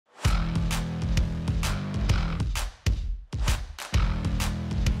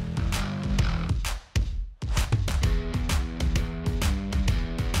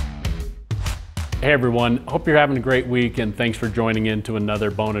Hey everyone, hope you're having a great week and thanks for joining in to another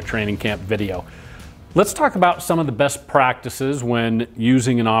Bona Training Camp video. Let's talk about some of the best practices when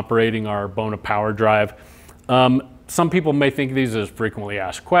using and operating our Bona Power Drive. Some people may think of these as frequently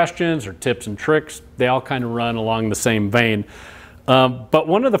asked questions or tips and tricks. They all kind of run along the same vein. But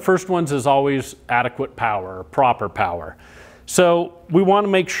one of the first ones is always adequate power or proper power. So we want to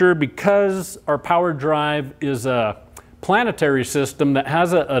make sure, because our power drive is a planetary system that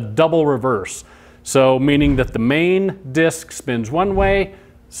has a double reverse. So meaning that the main disc spins one way,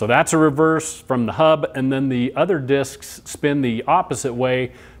 so that's a reverse from the hub, and then the other discs spin the opposite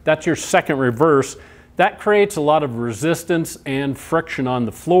way. That's your second reverse. That creates a lot of resistance and friction on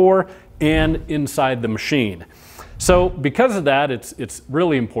the floor and inside the machine. So because of that, it's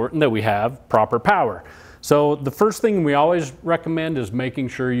really important that we have proper power. So the first thing we always recommend is making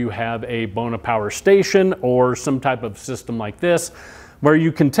sure you have a Bona Power station or some type of system like this, where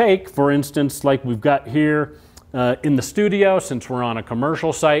you can take, for instance, like we've got here in the studio. Since we're on a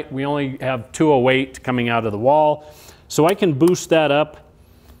commercial site, we only have 208 coming out of the wall. So I can boost that up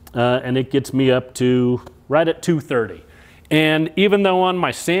and it gets me up to right at 230. And even though on my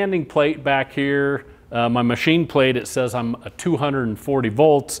sanding plate back here, my machine plate, it says I'm at 240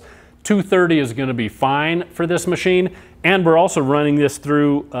 volts, 230 is going to be fine for this machine. And we're also running this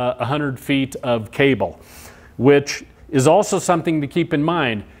through 100 feet of cable, which is also something to keep in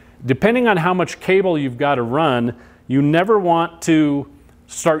mind. Depending on how much cable you've got to run, you never want to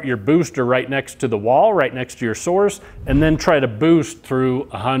start your booster right next to the wall, right next to your source, and then try to boost through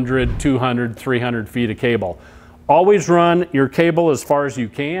 100, 200, 300 feet of cable. Always run your cable as far as you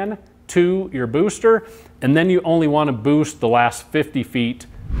can to your booster, and then you only want to boost the last 50 feet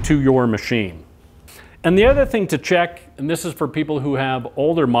to your machine. And the other thing to check, and this is for people who have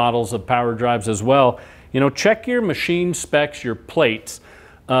older models of power drives as well, check your machine specs, your plates.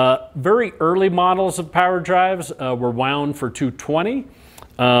 Very early models of power drives were wound for 220,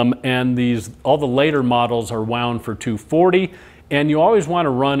 and all the later models are wound for 240, and you always want to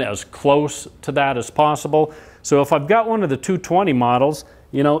run as close to that as possible. So if I've got one of the 220 models,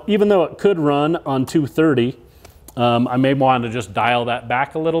 even though it could run on 230, I may want to just dial that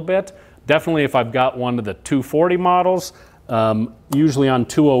back a little bit. Definitely if I've got one of the 240 models, usually on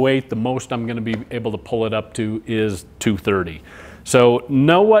 208, the most I'm going to be able to pull it up to is 230. So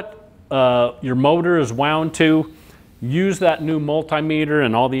know what your motor is wound to. Use that new multimeter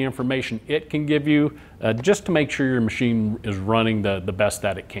and all the information it can give you just to make sure your machine is running the best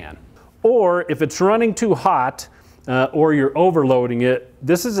that it can. Or if it's running too hot or you're overloading it,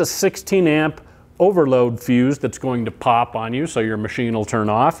 this is a 16 amp overload fuse that's going to pop on you, so your machine will turn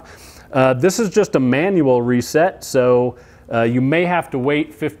off. This is just a manual reset, so you may have to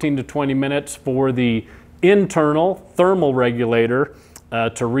wait 15 to 20 minutes for the internal thermal regulator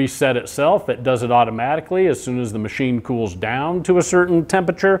to reset itself. It does it automatically as soon as the machine cools down to a certain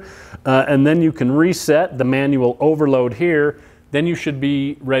temperature, and then you can reset the manual overload here. Then you should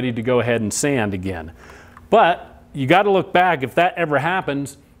be ready to go ahead and sand again. But you got to look back. If that ever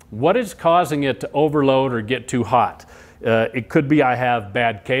happens, what is causing it to overload or get too hot? It could be I have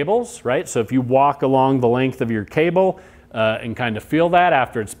bad cables, right? So if you walk along the length of your cable and kind of feel that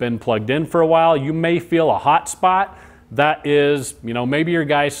after it's been plugged in for a while, you may feel a hot spot. That is, maybe your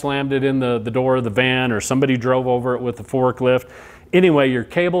guy slammed it in the door of the van, or somebody drove over it with a forklift. Anyway, your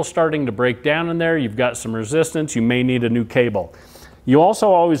cable's starting to break down in there. You've got some resistance. You may need a new cable. You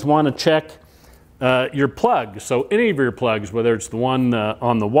also always want to check your plug. So any of your plugs, whether it's the one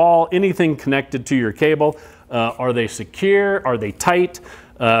on the wall, anything connected to your cable, are they secure? Are they tight?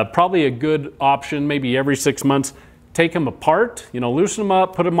 Probably a good option, maybe every 6 months, take them apart, loosen them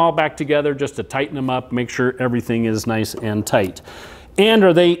up, put them all back together just to tighten them up, make sure everything is nice and tight. And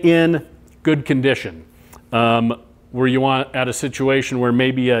are they in good condition? Where you want at a situation where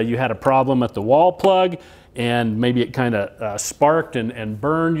maybe you had a problem at the wall plug and maybe it kind of sparked and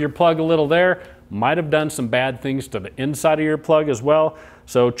burned your plug a little there, might have done some bad things to the inside of your plug as well.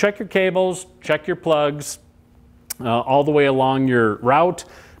 So check your cables, check your plugs all the way along your route.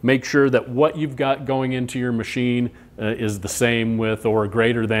 Make sure that what you've got going into your machine is the same with or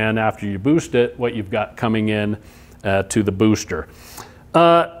greater than, after you boost it, what you've got coming in to the booster.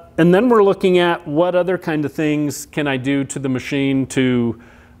 And then we're looking at what other kind of things can I do to the machine to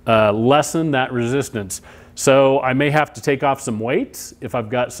lessen that resistance. So I may have to take off some weights if I've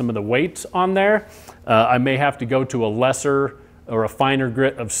got some of the weights on there. I may have to go to a lesser or a finer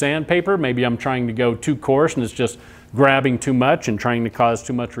grit of sandpaper. Maybe I'm trying to go too coarse and it's just grabbing too much and trying to cause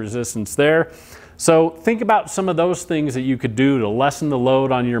too much resistance there. So think about some of those things that you could do to lessen the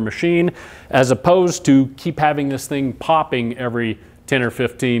load on your machine, as opposed to keep having this thing popping every 10 or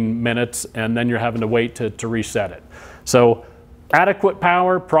 15 minutes, and then you're having to wait to reset it. So adequate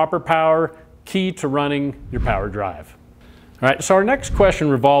power, proper power, key to running your power drive. All right, so our next question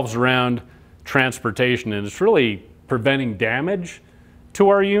revolves around transportation, and it's really preventing damage to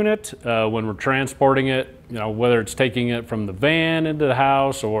our unit when we're transporting it, whether it's taking it from the van into the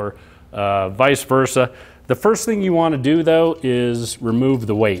house or vice versa. The first thing you want to do though is remove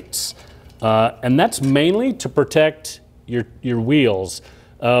the weights. And that's mainly to protect your wheels.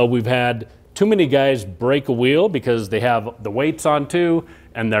 We've had too many guys break a wheel because they have the weights on too,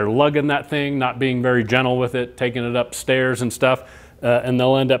 and they're lugging that thing, not being very gentle with it, taking it upstairs and stuff, and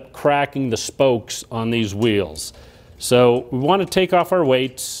they'll end up cracking the spokes on these wheels. So we want to take off our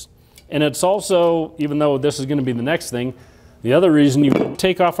weights, and it's also, even though this is going to be the next thing, the other reason you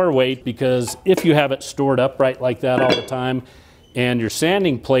take off our weight, because if you have it stored upright like that all the time and your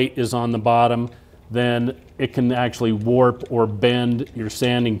sanding plate is on the bottom, then it can actually warp or bend your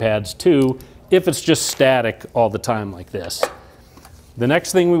sanding pads too if it's just static all the time like this. The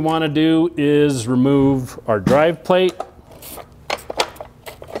next thing we want to do is remove our drive plate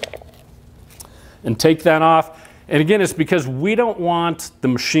and take that off. And again, it's because we don't want the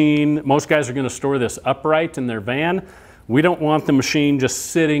machine, most guys are going to store this upright in their van. We don't want the machine just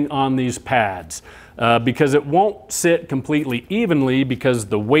sitting on these pads because it won't sit completely evenly because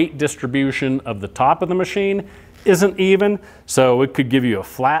the weight distribution of the top of the machine isn't even. So it could give you a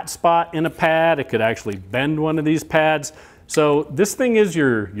flat spot in a pad. It could actually bend one of these pads. So this thing is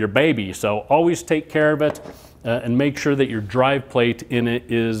your baby. So always take care of it and make sure that your drive plate in it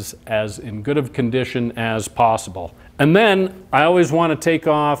is as in good of condition as possible. And then I always want to take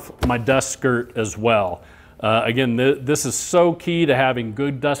off my dust skirt as well. Again, this is so key to having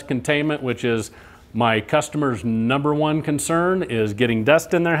good dust containment, which is my customer's #1 concern, is getting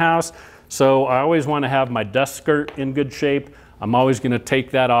dust in their house. So I always want to have my dust skirt in good shape. I'm always going to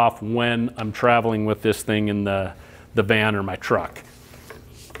take that off when I'm traveling with this thing in the van or my truck.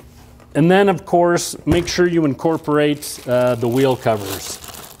 And then, of course, make sure you incorporate the wheel covers.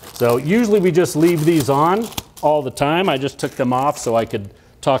 So usually we just leave these on all the time. I just took them off so I could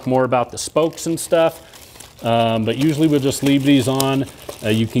talk more about the spokes and stuff. But usually we'll just leave these on.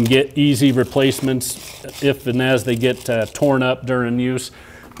 You can get easy replacements if and as they get torn up during use.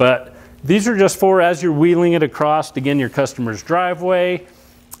 But these are just for as you're wheeling it across, again, your customer's driveway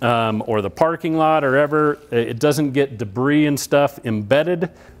or the parking lot or ever. It doesn't get debris and stuff embedded.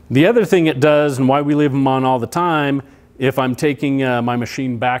 The other thing it does, and why we leave them on all the time, if I'm taking my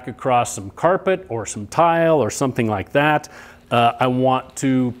machine back across some carpet or some tile or something like that, I want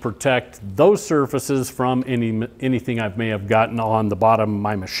to protect those surfaces from anything I may have gotten on the bottom of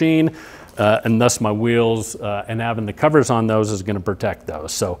my machine, and thus my wheels and having the covers on those is going to protect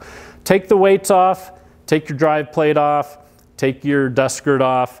those. So take the weights off, take your drive plate off, take your dust skirt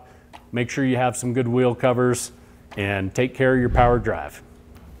off, make sure you have some good wheel covers, and take care of your power drive.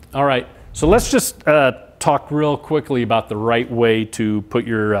 All right, so let's just talk real quickly about the right way to put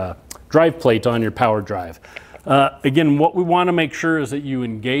your drive plate on your power drive. Again, what we want to make sure is that you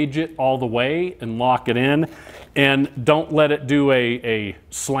engage it all the way and lock it in, and don't let it do a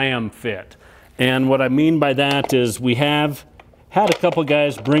slam fit. And what I mean by that is we have had a couple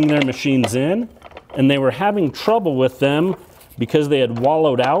guys bring their machines in, and they were having trouble with them because they had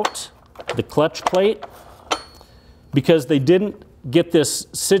wallowed out the clutch plate because they didn't get this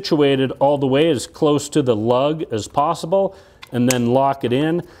situated all the way as close to the lug as possible and then lock it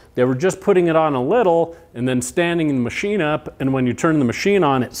in. They were just putting it on a little and then standing the machine up, and when you turn the machine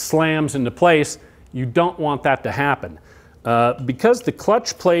on, it slams into place. You don't want that to happen. Because the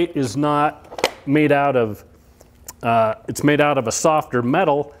clutch plate is not made out of, it's made out of a softer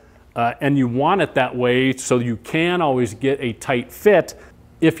metal, and you want it that way so you can always get a tight fit.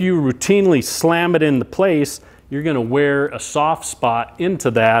 If you routinely slam it into place, you're going to wear a soft spot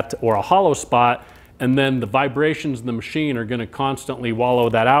into that or a hollow spot, and then the vibrations in the machine are going to constantly wallow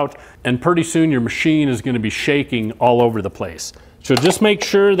that out, and pretty soon your machine is going to be shaking all over the place. So just make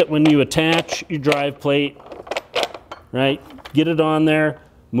sure that when you attach your drive plate, right, get it on there,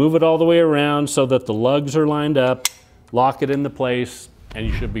 move it all the way around so that the lugs are lined up, lock it into place, and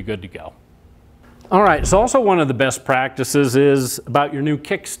you should be good to go. All right, so also one of the best practices is about your new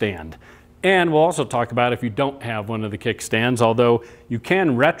kickstand. And we'll also talk about if you don't have one of the kickstands, although you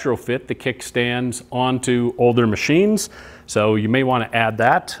can retrofit the kickstands onto older machines. So you may want to add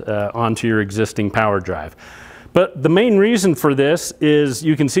that onto your existing power drive. But the main reason for this is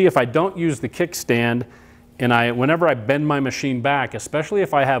you can see if I don't use the kickstand and whenever I bend my machine back, especially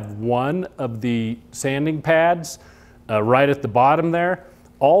if I have one of the sanding pads right at the bottom there,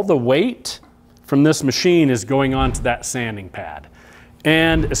 all the weight from this machine is going onto that sanding pad.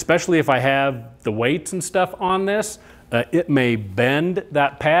 And especially if I have the weights and stuff on this, it may bend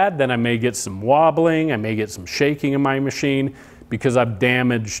that pad, then I may get some wobbling, I may get some shaking in my machine because I've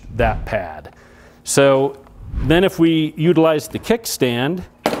damaged that pad. So then if we utilize the kickstand,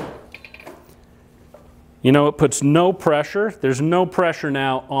 you know, it puts no pressure. There's no pressure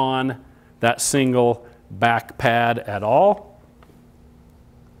now on that single back pad at all.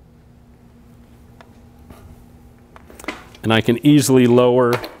 And I can easily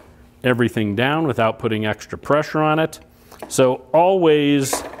lower everything down without putting extra pressure on it. So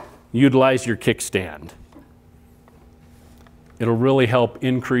always utilize your kickstand. It'll really help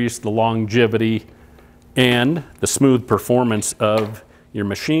increase the longevity and the smooth performance of your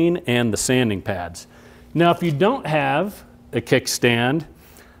machine and the sanding pads. Now, if you don't have a kickstand,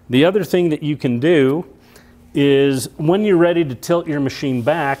 the other thing that you can do is when you're ready to tilt your machine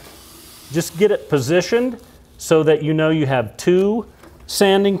back, just get it positioned so that you know you have 2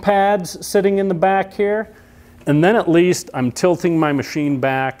 sanding pads sitting in the back here. And then at least I'm tilting my machine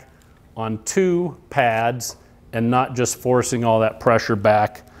back on 2 pads and not just forcing all that pressure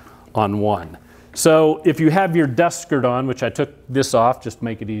back on one. So if you have your dust skirt on, which I took this off just to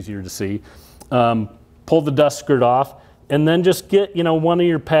make it easier to see, pull the dust skirt off and then just get, you know, one of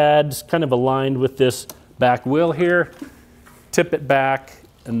your pads kind of aligned with this back wheel here, tip it back,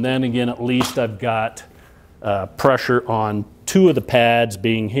 and then again at least I've got pressure on 2 of the pads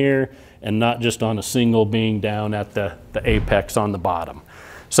being here and not just on a single being down at the apex on the bottom.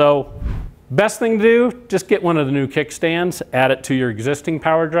 So best thing to do, just get one of the new kickstands, add it to your existing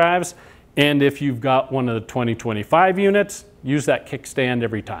power drives, and if you've got one of the 2025 units, use that kickstand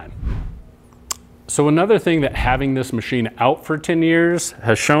every time. So another thing that having this machine out for 10 years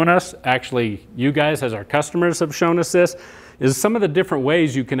has shown us, actually you guys as our customers have shown us this, is some of the different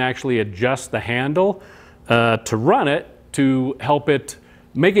ways you can actually adjust the handle to run it to help it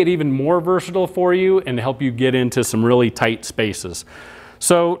make it even more versatile for you and help you get into some really tight spaces.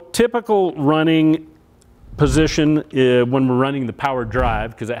 So typical running position when we're running the power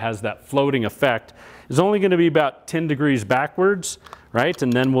drive, because it has that floating effect, is only going to be about 10 degrees backwards, right?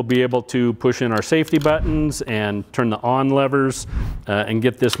 And then we'll be able to push in our safety buttons and turn the on levers and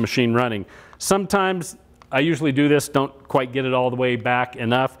get this machine running. Sometimes I usually do this, don't quite get it all the way back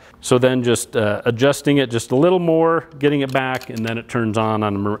enough. So then just adjusting it just a little more, getting it back, and then it turns on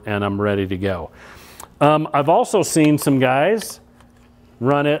and I'm ready to go. I've also seen some guys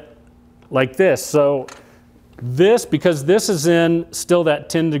run it like this. So this, because this is in still that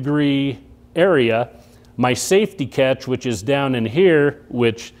 10-degree area, my safety catch, which is down in here,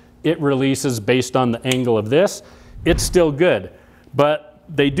 which it releases based on the angle of this, it's still good. But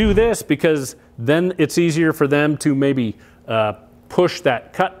they do this because then it's easier for them to maybe push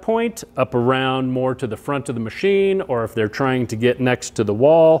that cut point up around more to the front of the machine, or if they're trying to get next to the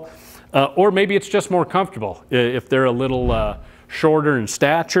wall, or maybe it's just more comfortable. If they're a little shorter in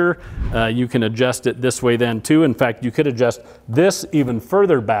stature, you can adjust it this way then too. In fact, you could adjust this even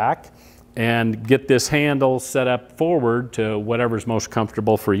further back and get this handle set up forward to whatever's most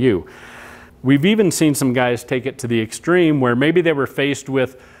comfortable for you. We've even seen some guys take it to the extreme where maybe they were faced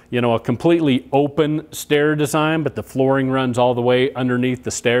with, you know, a completely open stair design, but the flooring runs all the way underneath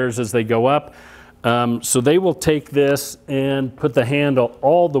the stairs as they go up. So they will take this and put the handle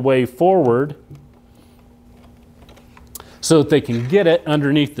all the way forward so that they can get it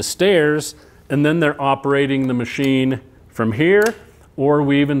underneath the stairs, and then they're operating the machine from here. Or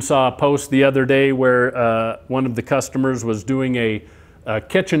we even saw a post the other day where one of the customers was doing a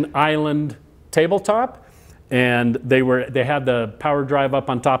kitchen island tabletop, and they had the power drive up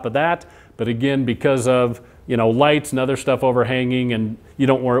on top of that. But again, because of, you know, lights and other stuff overhanging, and you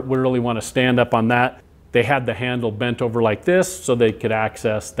don't really want to stand up on that, they had the handle bent over like this so they could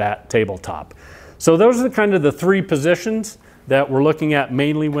access that tabletop. So those are kind of the 3 positions that we're looking at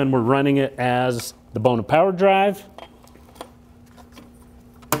mainly when we're running it as the Bona Power Drive.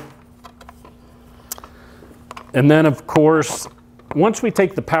 And then of course, once we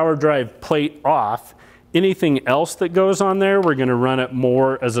take the power drive plate off, anything else that goes on there, we're going to run it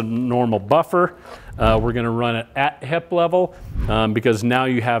more as a normal buffer. We're going to run it at hip level because now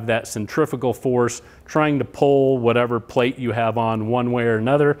you have that centrifugal force trying to pull whatever plate you have on one way or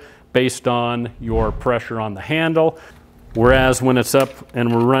another based on your pressure on the handle. Whereas when it's up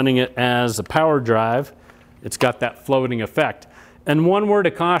and we're running it as a power drive, it's got that floating effect. And one word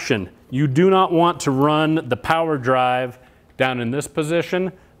of caution, you do not want to run the power drive down in this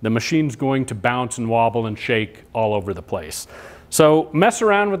position. The machine's going to bounce and wobble and shake all over the place. So mess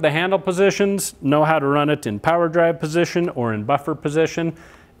around with the handle positions, know how to run it in power drive position or in buffer position,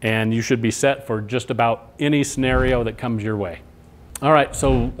 and you should be set for just about any scenario that comes your way. All right,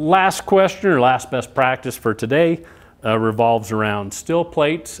 so last question or last best practice for today revolves around steel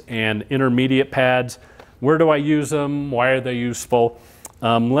plates and intermediate pads. Where do I use them? Why are they useful?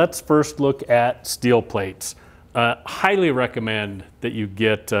 Let's first look at steel plates. Highly recommend that you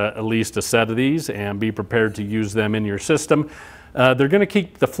get at least a set of these and be prepared to use them in your system. They're going to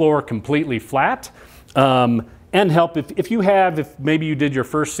keep the floor completely flat and help if maybe you did your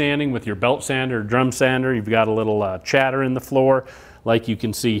first sanding with your belt sander or drum sander, you've got a little chatter in the floor like you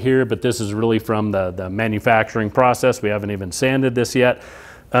can see here, but this is really from the manufacturing process. We haven't even sanded this yet.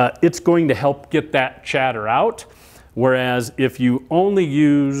 It's going to help get that chatter out, whereas if you only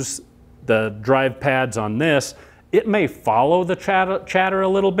use the drive pads on this, it may follow the chatter a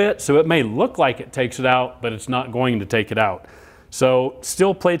little bit, so it may look like it takes it out, but it's not going to take it out. So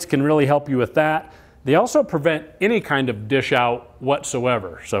steel plates can really help you with that. They also prevent any kind of dish out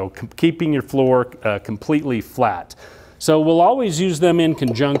whatsoever, so keeping your floor completely flat. So we'll always use them in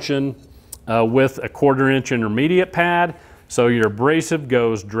conjunction with a 1/4 inch intermediate pad. So your abrasive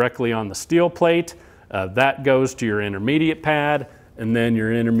goes directly on the steel plate, that goes to your intermediate pad, and then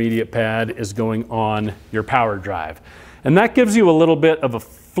your intermediate pad is going on your power drive. And that gives you a little bit of a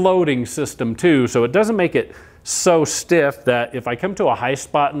floating system too, so it doesn't make it so stiff that if I come to a high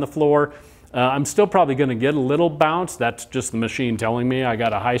spot in the floor, I'm still probably going to get a little bounce. That's just the machine telling me I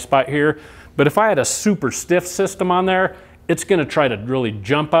got a high spot here. But if I had a super stiff system on there, it's going to try to really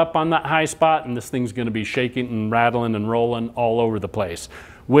jump up on that high spot, and this thing's going to be shaking and rattling and rolling all over the place,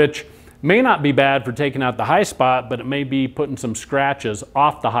 which may not be bad for taking out the high spot, but it may be putting some scratches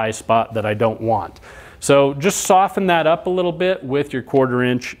off the high spot that I don't want. So just soften that up a little bit with your 1/4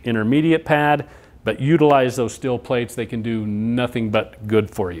 inch intermediate pad, but utilize those steel plates. They can do nothing but good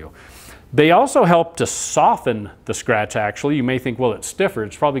for you. They also help to soften the scratch actually. You may think, well, it's stiffer.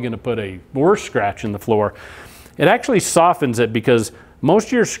 It's probably going to put a worse scratch in the floor. It actually softens it because most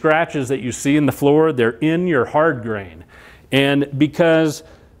of your scratches that you see in the floor, they're in your hard grain. And because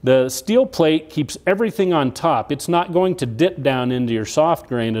the steel plate keeps everything on top, it's not going to dip down into your soft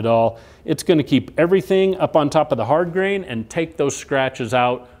grain at all. It's going to keep everything up on top of the hard grain and take those scratches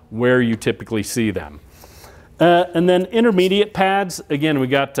out where you typically see them. And then intermediate pads, again, we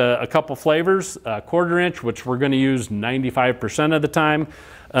got a couple flavors, 1/4 inch, which we're going to use 95% of the time.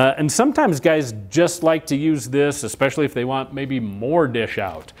 And sometimes guys just like to use this, especially if they want maybe more dish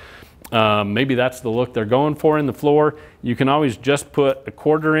out. Maybe that's the look they're going for in the floor. You can always just put a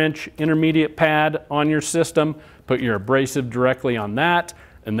 1/4 inch intermediate pad on your system, put your abrasive directly on that,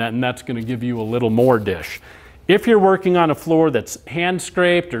 and that's going to give you a little more dish. If you're working on a floor that's hand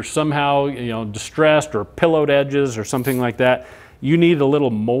scraped or somehow distressed or pillowed edges or something like that, you need a little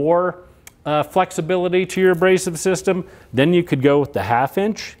more flexibility to your abrasive system, then you could go with the 1/2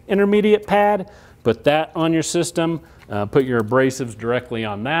 inch intermediate pad, put that on your system, put your abrasives directly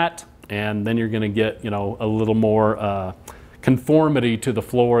on that, and then you're going to get a little more conformity to the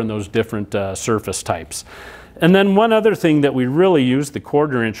floor and those different surface types. And then one other thing that we really use the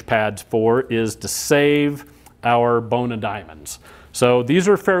 1/4 inch pads for is to save our Bona diamonds. So these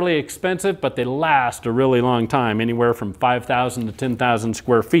are fairly expensive, but they last a really long time, anywhere from 5,000 to 10,000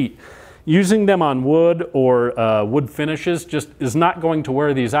 square feet. Using them on wood or wood finishes just is not going to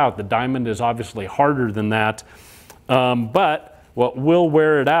wear these out. The diamond is obviously harder than that, but what will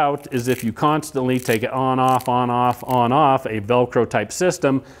wear it out is if you constantly take it on, off, on, off, on, off, a Velcro type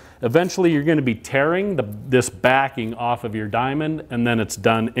system. Eventually you're going to be tearing this backing off of your diamond, and then it's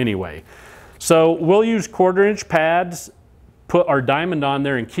done anyway. So we'll use 1/4 inch pads, put our diamond on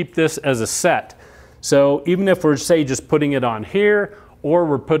there, and keep this as a set. So even if we're, say, just putting it on here, or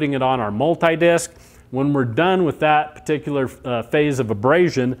we're putting it on our multi-disc, when we're done with that particular phase of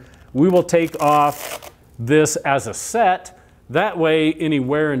abrasion, we will take off this as a set. That way, any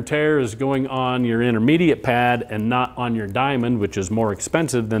wear and tear is going on your intermediate pad and not on your diamond, which is more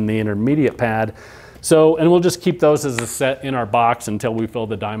expensive than the intermediate pad. So, and we'll just keep those as a set in our box until we feel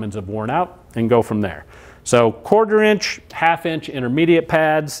the diamonds have worn out and go from there. So 1/4 inch, 1/2 inch intermediate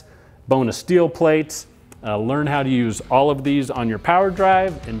pads, Bona steel plates. Learn how to use all of these on your power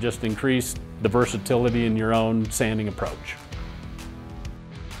drive and just increase the versatility in your own sanding approach.